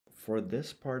For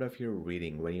this part of your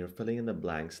reading, when you're filling in the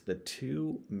blanks, the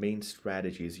two main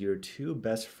strategies, your two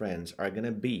best friends, are going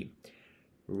to be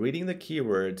reading the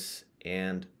keywords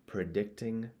and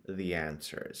predicting the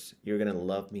answers. You're going to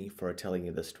love me for telling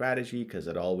you the strategy because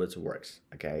it always works,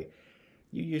 okay?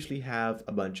 You usually have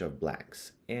a bunch of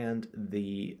blanks, and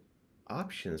the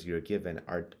options you're given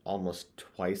are almost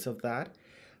twice of that.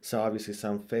 So obviously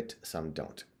some fit, some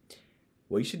don't.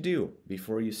 What you should do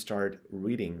before you start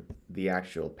reading the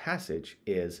actual passage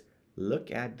is look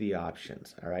at the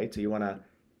options, all right? So you want to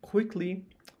quickly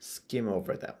skim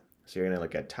over them. So you're going to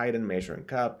look at Titan, measuring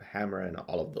cup, hammer, and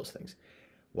all of those things.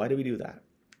 Why do we do that?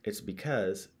 It's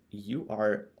because you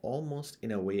are almost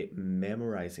in a way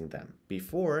memorizing them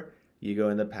before you go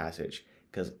in the passage.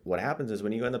 Because what happens is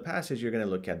when you go in the passage, you're going to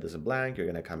look at this blank, you're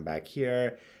going to come back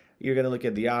here, you're going to look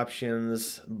at the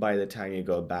options. By the time you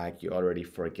go back, you already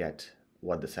forget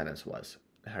what the sentence was.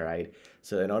 All right.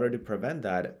 So in order to prevent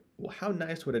that, how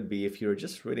nice would it be if you're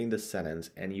just reading the sentence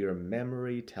and your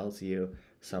memory tells you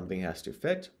something has to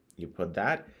fit? You put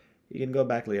that, you can go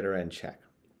back later and check.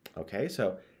 Okay,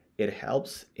 so it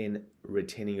helps in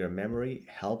retaining your memory,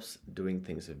 helps doing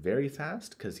things very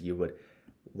fast because you would,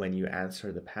 when you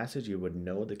answer the passage, you would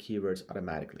know the keywords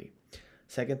automatically.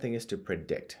 Second thing is to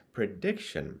predict.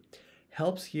 Prediction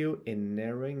helps you in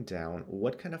narrowing down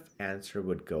what kind of answer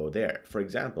would go there. For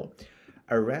example,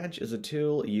 a wrench is a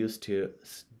tool used to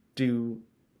do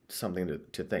something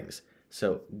to things.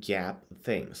 So gap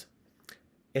things.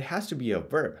 It has to be a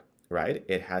verb, right?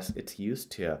 It's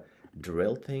used to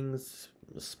drill things,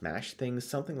 smash things,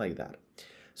 something like that.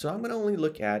 So I'm going to only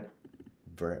look at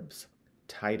verbs.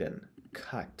 Tighten,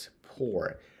 cut,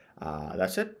 pour.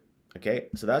 That's it. Okay,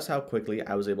 so that's how quickly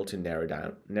I was able to narrow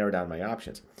down my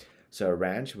options. So a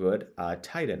wrench would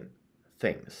tighten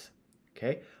things.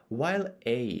 Okay, while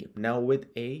now with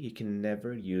you can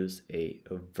never use a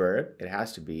verb. It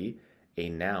has to be a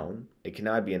noun. It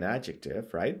cannot be an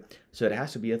adjective, right? So it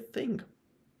has to be a thing.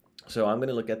 So I'm going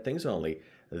to look at things only.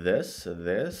 This,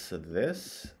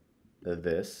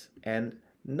 and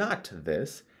not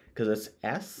this, because it's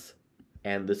S,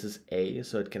 and this is A,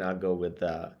 so it cannot go with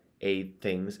the A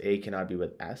things. A cannot be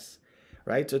with S,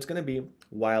 right? So it's going to be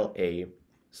while a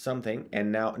something,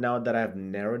 and now that I've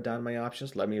narrowed down my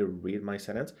options, let me read my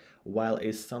sentence. While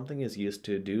a something is used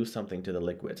to do something to the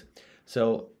liquids.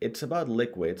 So it's about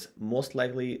liquids. Most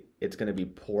likely it's going to be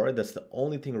pour. That's the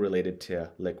only thing related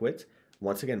to liquids.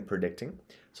 Once again, predicting.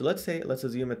 So let's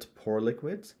assume it's pour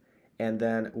liquids. And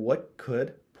then what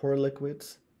could pour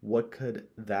liquids? What could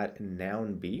that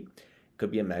noun be? It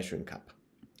could be a measuring cup.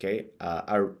 Okay.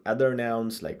 Our other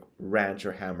nouns like wrench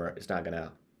or hammer is not going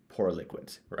to pour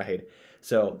liquids, right?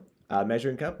 So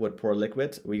measuring cup would pour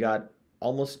liquids. We got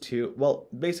almost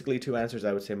basically two answers,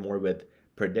 I would say, more with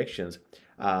predictions.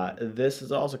 This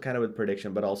is also kind of with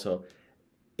prediction, but also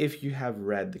if you have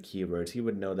read the keywords, you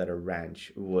would know that a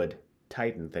wrench would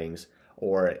tighten things,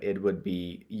 or it would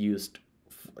be used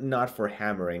not for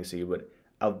hammering, so you would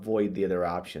avoid the other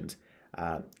options.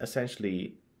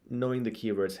 Essentially, knowing the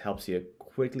keywords helps you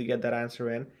quickly get that answer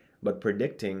in, but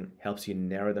predicting helps you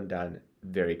narrow them down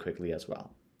very quickly as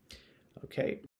well. Okay.